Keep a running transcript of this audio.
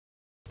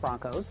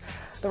Broncos.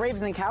 The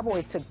Ravens and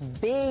Cowboys took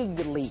big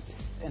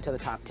leaps into the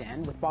top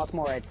 10, with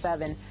Baltimore at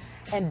 7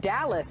 and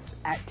Dallas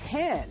at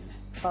 10,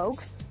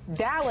 folks.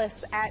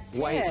 Dallas at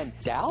 10. Wait,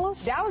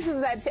 Dallas? Dallas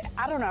is at 10.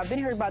 I don't know. I've been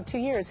here about 2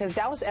 years. Has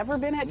Dallas ever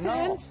been at 10?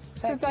 No.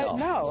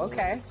 No,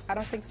 okay. I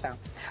don't think so.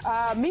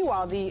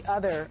 Meanwhile, the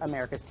other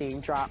America's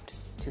team dropped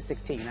to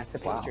 16. That's the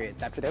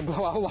Patriots after their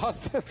blowout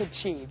loss to the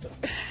Chiefs.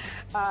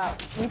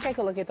 We take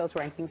a look at those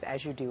rankings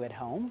as you do at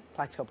home.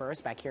 Plaxico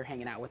Burress back here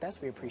hanging out with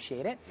us. We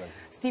appreciate it.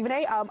 Stephen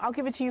A., I'll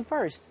give it to you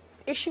first.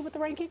 Issue with the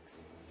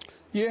rankings?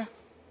 Yeah.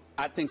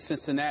 I think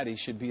Cincinnati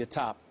should be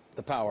atop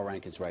the power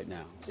rankings right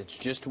now. It's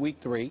just week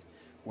 3.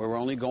 We're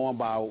only going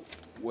by,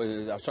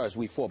 I'm sorry, it's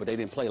week 4, but they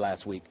didn't play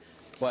last week.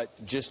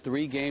 But just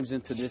 3 games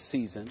into this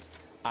season,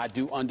 I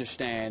do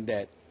understand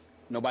that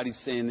nobody's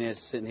sitting here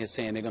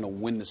saying they're going to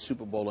win the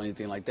Super Bowl or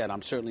anything like that.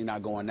 I'm certainly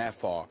not going that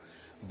far.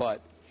 But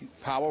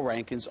power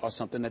rankings are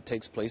something that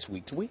takes place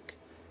week to week.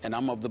 And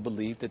I'm of the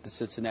belief that the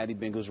Cincinnati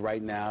Bengals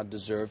right now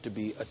deserve to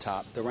be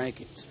atop the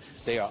rankings.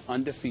 They are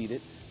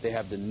undefeated. They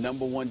have the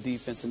 #1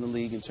 defense in the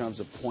league in terms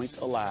of points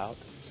allowed.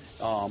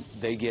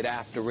 They get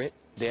after it.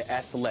 They're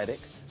athletic.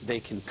 They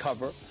can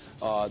cover.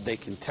 They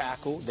can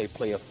tackle. They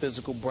play a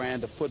physical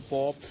brand of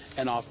football.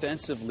 And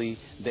offensively,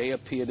 they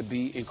appear to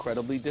be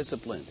incredibly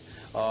disciplined.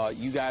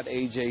 You got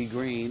A.J.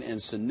 Green and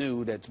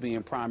Sanu that's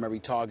being primary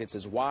targets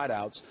as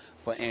wideouts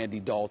for Andy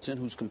Dalton,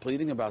 who's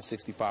completing about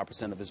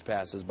 65% of his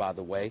passes, by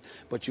the way.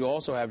 But you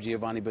also have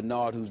Giovanni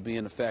Bernard, who's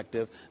being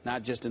effective,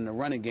 not just in the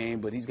running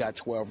game, but he's got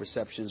 12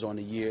 receptions on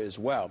the year as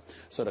well.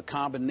 So the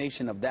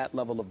combination of that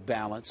level of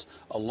balance,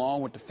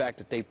 along with the fact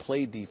that they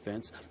play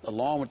defense,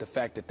 along with the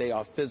fact that they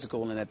are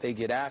physical and that they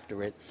get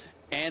after it,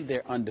 and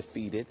they're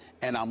undefeated,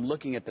 and I'm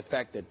looking at the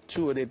fact that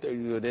 2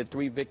 of their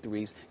 3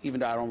 victories, even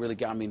though I don't really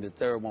I mean, the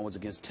third one was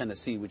against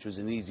Tennessee, which was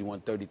an easy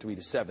one,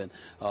 33-7.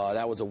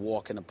 That was a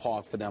walk in the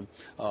park for them.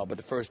 But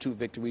the first 2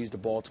 victories, the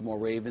Baltimore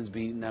Ravens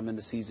beating them in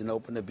the season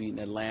opener, beating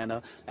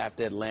Atlanta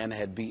after Atlanta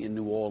had beaten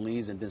New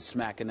Orleans and then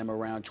smacking them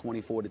around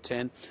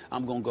 24-10.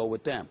 I'm going to go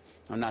with them.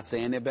 I'm not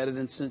saying they're better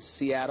than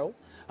Seattle.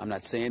 I'm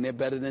not saying they're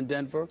better than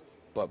Denver.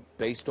 But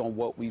based on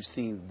what we've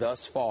seen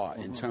thus far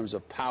in terms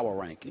of power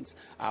rankings,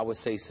 I would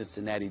say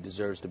Cincinnati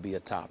deserves to be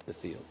atop the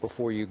field.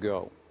 Before you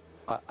go,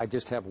 I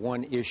just have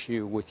one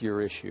issue with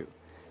your issue.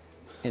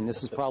 And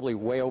this is probably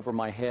way over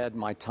my head.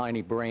 My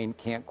tiny brain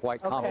can't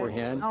quite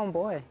comprehend. Oh,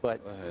 boy.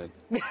 But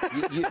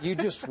you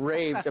just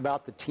raved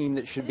about the team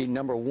that should be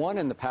 #1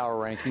 in the power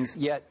rankings,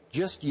 yet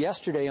just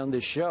yesterday on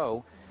this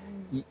show,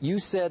 you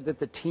said that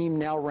the team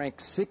now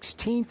ranks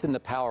 16th in the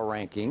power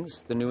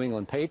rankings, the New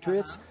England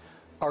Patriots,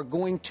 are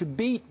going to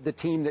beat the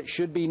team that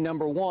should be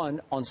 #1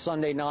 on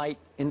Sunday night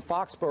in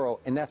Foxborough.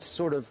 And that's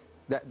sort of,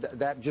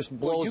 that just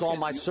blows all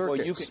my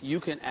circuits. Well,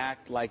 you can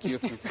act like you're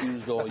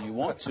confused all you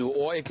want to,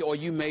 or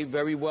you may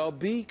very well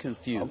be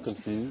confused. I'm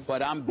confused.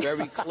 But I'm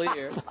very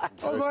clear.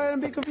 Go ahead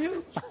and be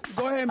confused.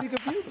 Go ahead and be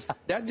confused.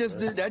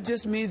 That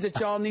just means that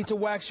y'all need to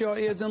wax your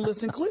ears and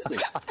listen clearly.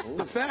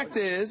 The fact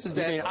is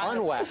that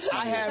unwaxed.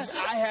 I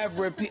have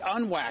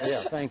unwaxed.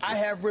 Yeah, thank you. I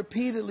have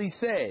repeatedly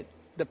said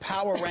the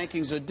power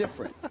rankings are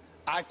different.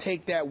 I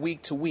take that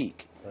week to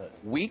week.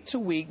 Week to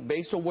week,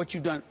 based on what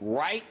you've done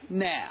right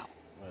now.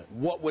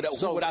 Who would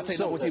I say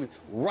 #1 team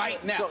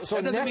right now?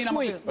 So next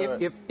week,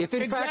 if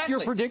in fact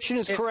your prediction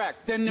is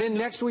correct, then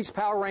next week's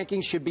power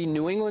rankings should be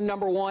New England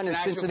 #1 and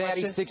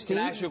Cincinnati 16.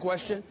 Can I ask you a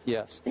question?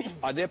 Yes.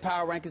 Are there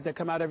power rankings that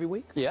come out every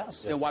week? Yes.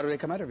 Then why do they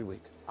come out every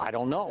week? I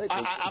don't know.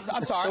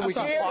 I'm sorry. So we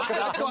can talk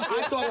about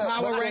I thought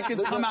power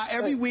rankings come out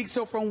every week,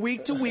 so from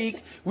week to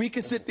week, we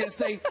can sit there and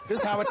say, this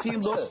is how a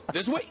team looks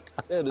this week.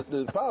 Yeah,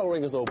 the power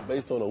rankings are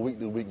based on a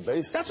week-to-week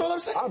basis. That's all I'm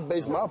saying. I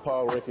base my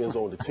power rankings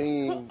on the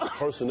team,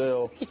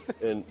 personnel,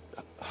 and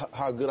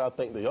how good I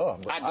think they are.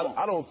 But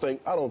I don't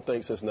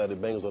think Cincinnati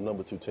Bengals are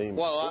 #2 team.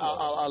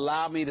 Well,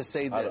 allow me to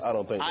say this. I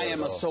don't think I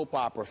am a soap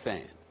opera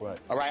fan. Right.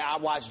 All right, I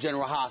watch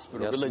General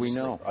Hospital religiously. We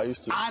know. I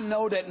used to. I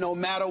know that no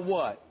matter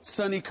what,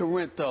 Sonny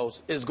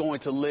Corinthos is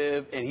going to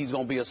live and he's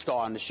going to be a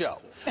star on the show.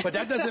 But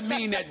that doesn't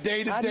mean that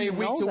day to day,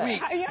 week to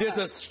week, there's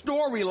a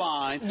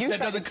storyline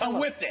that doesn't come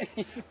with it.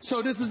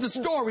 So this is the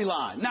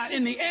storyline. Now,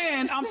 in the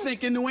end, I'm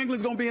thinking New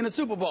England's going to be in the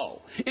Super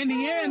Bowl. In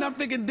the end, I'm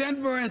thinking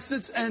Denver and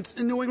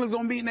New England's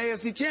going to be in the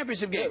AFC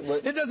Championship game.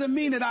 It doesn't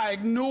mean that I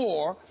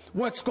ignore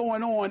what's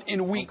going on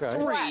in week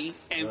 3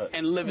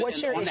 and live it on that.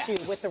 What's your issue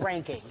with the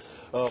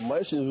rankings? My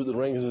issue with the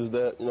rankings is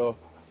that,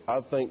 I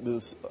think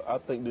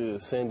the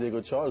San Diego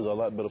Chargers are a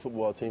lot better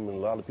football team than a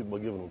lot of people are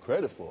giving them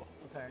credit for.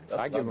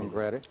 I give them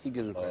credit. He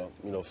gives them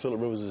credit.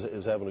 Phillip Rivers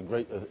is having a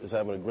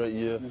great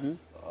year.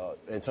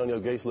 Antonio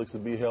Gates looks to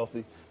be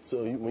healthy.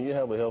 So when you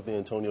have a healthy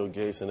Antonio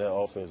Gates in that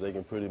offense, they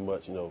can pretty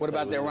much, What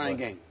about their running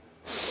game?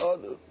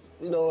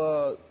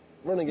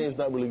 Running game's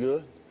not really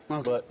good.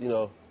 Okay.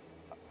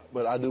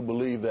 But I do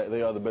believe that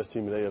they are the best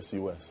team in the AFC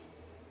West.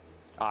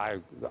 I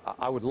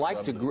would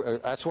like to.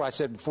 That's what I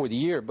said before the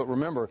year. But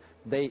remember,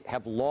 they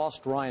have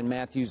lost Ryan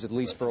Matthews at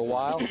least for a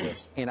while,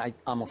 and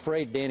I'm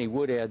afraid Danny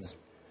Woodhead's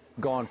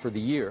gone for the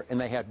year, and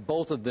they had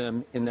both of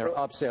them in their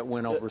upset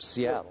win over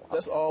Seattle.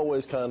 That's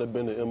always kind of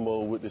been the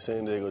MO with the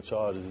San Diego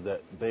Chargers, is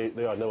that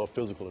they are never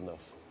physical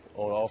enough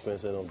on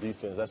offense and on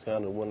defense. That's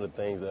kind of one of the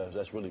things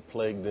that's really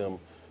plagued them,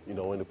 in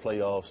the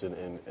playoffs,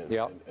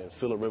 and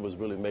Phillip Rivers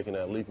really making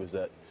that leap is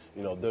that,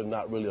 they're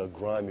not really a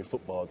grimy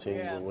football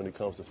team when it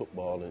comes to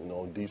football and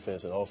on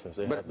defense and offense.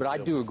 But I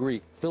do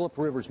agree. Phillip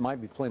Rivers might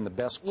be playing the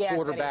best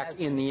quarterback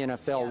in the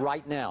NFL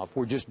right now. If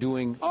we're just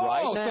doing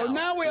right now. So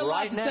now we're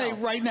allowed to say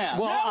right now.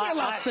 Well, now we're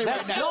allowed to say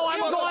right now. No, I'm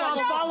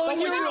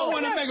following your rule.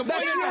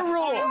 That's your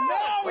rule.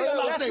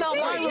 That's not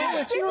my rule.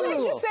 It's your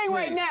rule. You're saying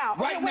right now.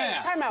 Right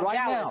now. Time out. Right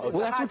Dallas. now.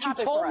 Well, that's what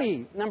you told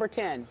me. Number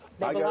 10.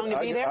 They belong to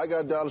be there? I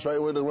got Dallas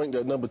right where they ranked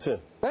at number 10.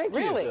 Thank you.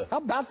 Really? How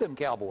about them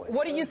Cowboys?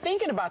 What are you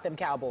thinking about them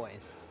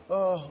Cowboys?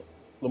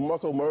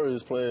 LaMarco Murray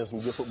is playing some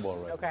good football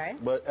right now.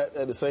 But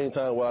at the same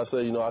time, what I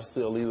say, I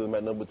still leave them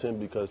at number 10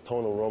 because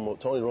Tony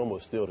Romo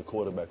is still the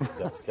quarterback of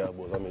the Dallas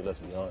Cowboys. I mean, let's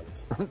be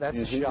honest. That's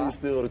a shot. He's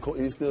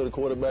still the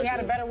quarterback. He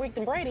had a better week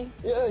than Brady.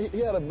 Yeah, he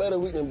had a better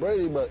week than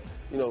Brady, but,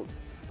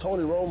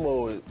 Tony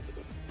Romo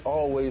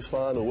always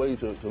find a way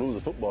to lose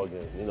a football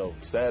game.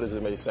 Sad as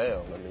it may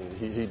sound, I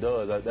mean, he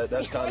does.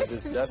 That's kind of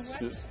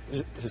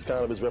his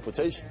kind of his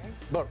reputation.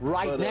 But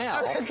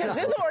now, because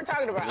this is what we're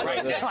talking about.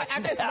 Right now.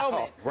 At this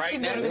moment, right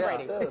he's now. better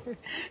than Brady.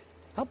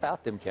 How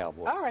about them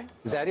Cowboys? All right.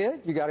 Is that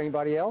it? You got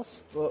anybody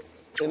else? Well,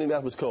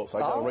 Indianapolis Colts.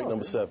 I got them ranked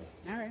number 7.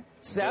 All right.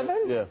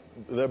 7? Yeah,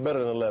 they're better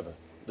than 11.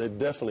 They're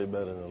definitely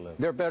better than 11.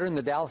 They're better than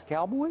the Dallas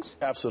Cowboys?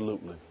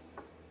 Absolutely.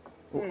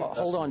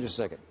 Hold on just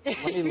a second.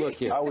 Let me look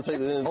here. I would take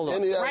the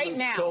Indianapolis Right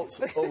now.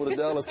 Colts over the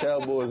Dallas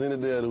Cowboys any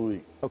day of the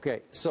week.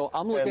 Okay, so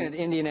I'm looking at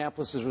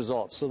Indianapolis'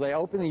 results. So they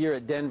open the year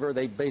at Denver.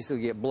 They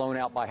basically get blown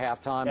out by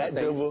halftime. At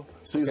Denver,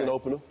 season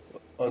opener.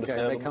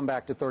 Understandable. Okay, they come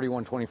back to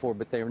 31-24,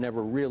 but they were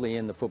never really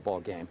in the football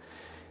game.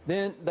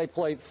 Then they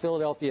play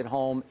Philadelphia at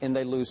home, and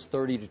they lose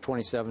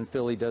 30-27.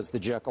 Philly does the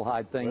Jekyll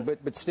Hyde thing,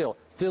 but still,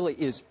 Philly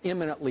is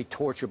eminently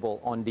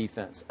torchable on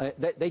defense.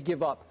 They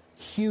give up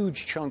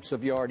huge chunks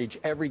of yardage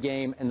every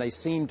game, and they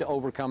seem to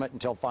overcome it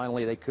until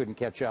finally they couldn't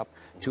catch up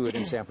to it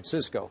in San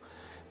Francisco.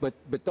 But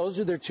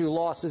those are their 2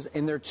 losses,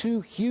 and their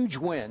 2 huge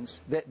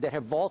wins that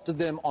have vaulted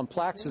them on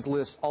Plax's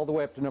list all the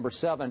way up to number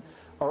 7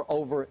 are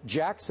over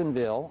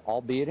Jacksonville,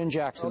 albeit in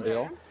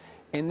Jacksonville,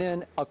 and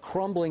then a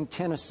crumbling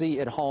Tennessee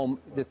at home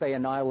that they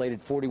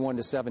annihilated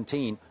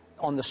 41-17.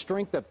 On the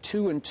strength of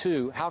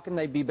 2-2, how can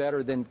they be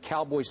better than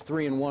Cowboys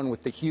 3-1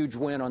 with the huge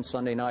win on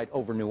Sunday night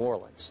over New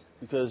Orleans?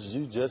 Because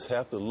you just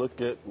have to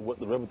look at what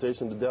the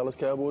reputation of the Dallas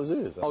Cowboys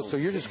is. So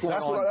you're just going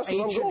on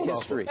ancient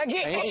history. I'm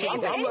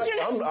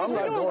not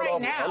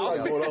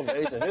going off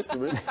ancient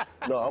history.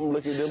 No, I'm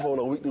looking at them on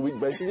a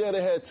week-to-week basis. Yeah,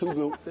 they had two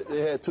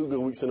good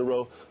weeks in a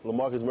row.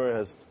 LaMarcus Murray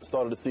has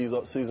started the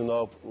season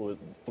off with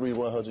 3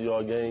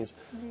 100-yard games.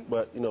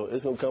 But,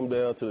 it's going to come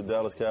down to the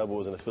Dallas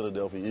Cowboys and the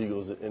Philadelphia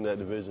Eagles in that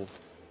division.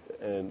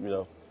 And,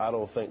 I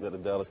don't think that the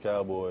Dallas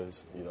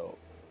Cowboys,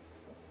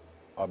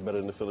 are better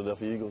than the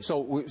Philadelphia Eagles.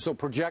 So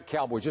project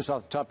Cowboys, just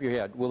off the top of your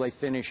head, will they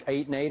finish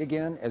 8-8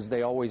 again, as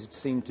they always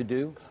seem to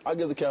do? I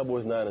give the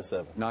Cowboys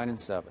 9-7.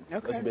 9-7. Okay.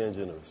 That's being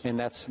generous. And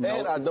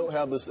I don't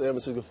have the San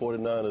Francisco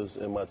 49ers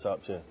in my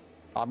top 10.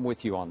 I'm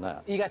with you on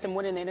that. You got them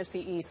winning the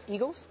NFC East.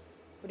 Eagles?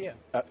 What do you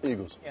have?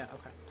 Eagles. Yeah,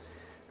 okay.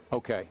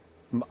 Okay.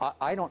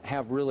 I don't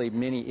have really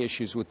many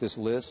issues with this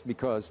list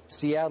because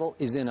Seattle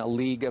is in a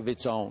league of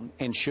its own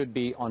and should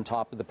be on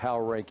top of the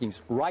power rankings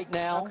right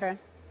now. Okay.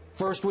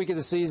 First week of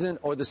the season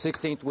or the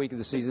 16th week of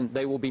the season,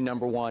 they will be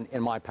number 1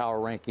 in my power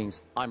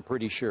rankings, I'm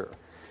pretty sure.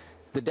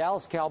 The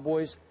Dallas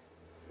Cowboys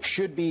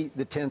should be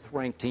the 10th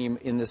ranked team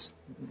in this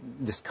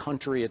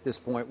country at this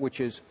point, which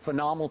is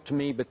phenomenal to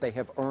me, but they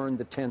have earned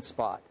the 10th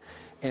spot.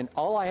 And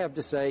all I have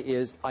to say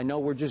is I know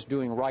we're just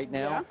doing right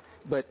now,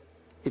 but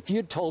if you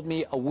had told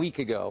me a week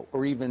ago,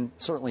 or even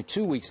certainly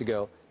 2 weeks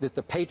ago, that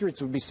the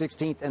Patriots would be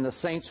 16th and the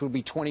Saints would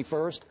be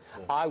 21st,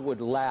 I would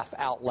laugh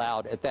out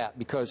loud at that.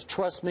 Because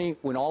trust me,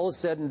 when all is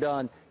said and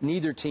done,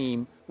 neither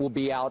team will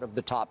be out of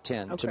the top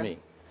 10 to me.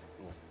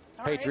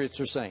 Patriots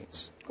or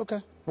Saints.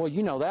 Okay. Well,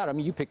 you know that. I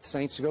mean, you picked the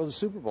Saints to go to the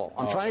Super Bowl.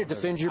 I'm trying to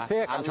defend your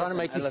pick. I'm trying to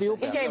make you feel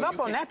better. He gave up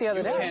on that the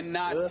other day. You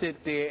cannot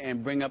sit there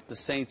and bring up the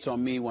Saints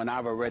on me when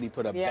I've already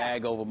put a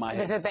bag over my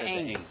head. This is the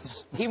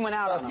Aints. He went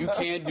out on them. You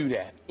can't do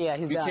that. Yeah,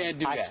 he's done. You can't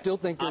do that. I still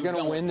think they're going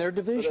to win their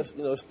division.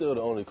 Still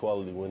the only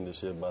quality win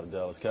this year by the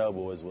Dallas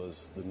Cowboys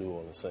was the New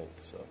Orleans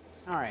Saints. So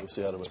all right. We'll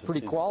see how the rest Pretty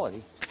of the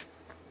quality.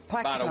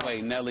 By the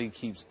way, Nelly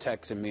keeps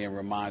texting me and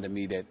reminding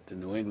me that the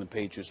New England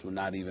Patriots will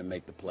not even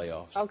make the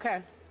playoffs.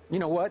 Okay. You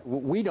know what?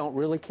 We don't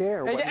really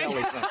care what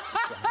Nelly thinks.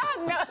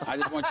 I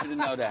just want you to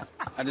know that.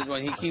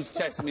 He keeps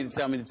texting me to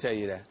tell me to tell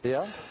you that.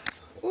 Yeah?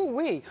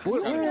 Ooh-wee.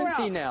 Where is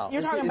he now?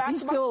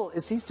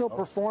 Is he still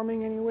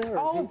performing anywhere?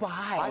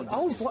 Bye.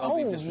 Don't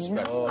be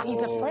disrespectful. He's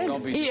a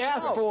friend. He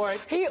asked for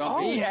it. He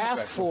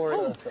asked for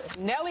it.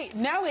 Nelly,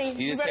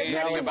 He didn't say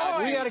anything we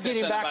about you. We got to get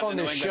him back on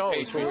this show. You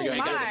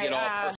ain't got to get all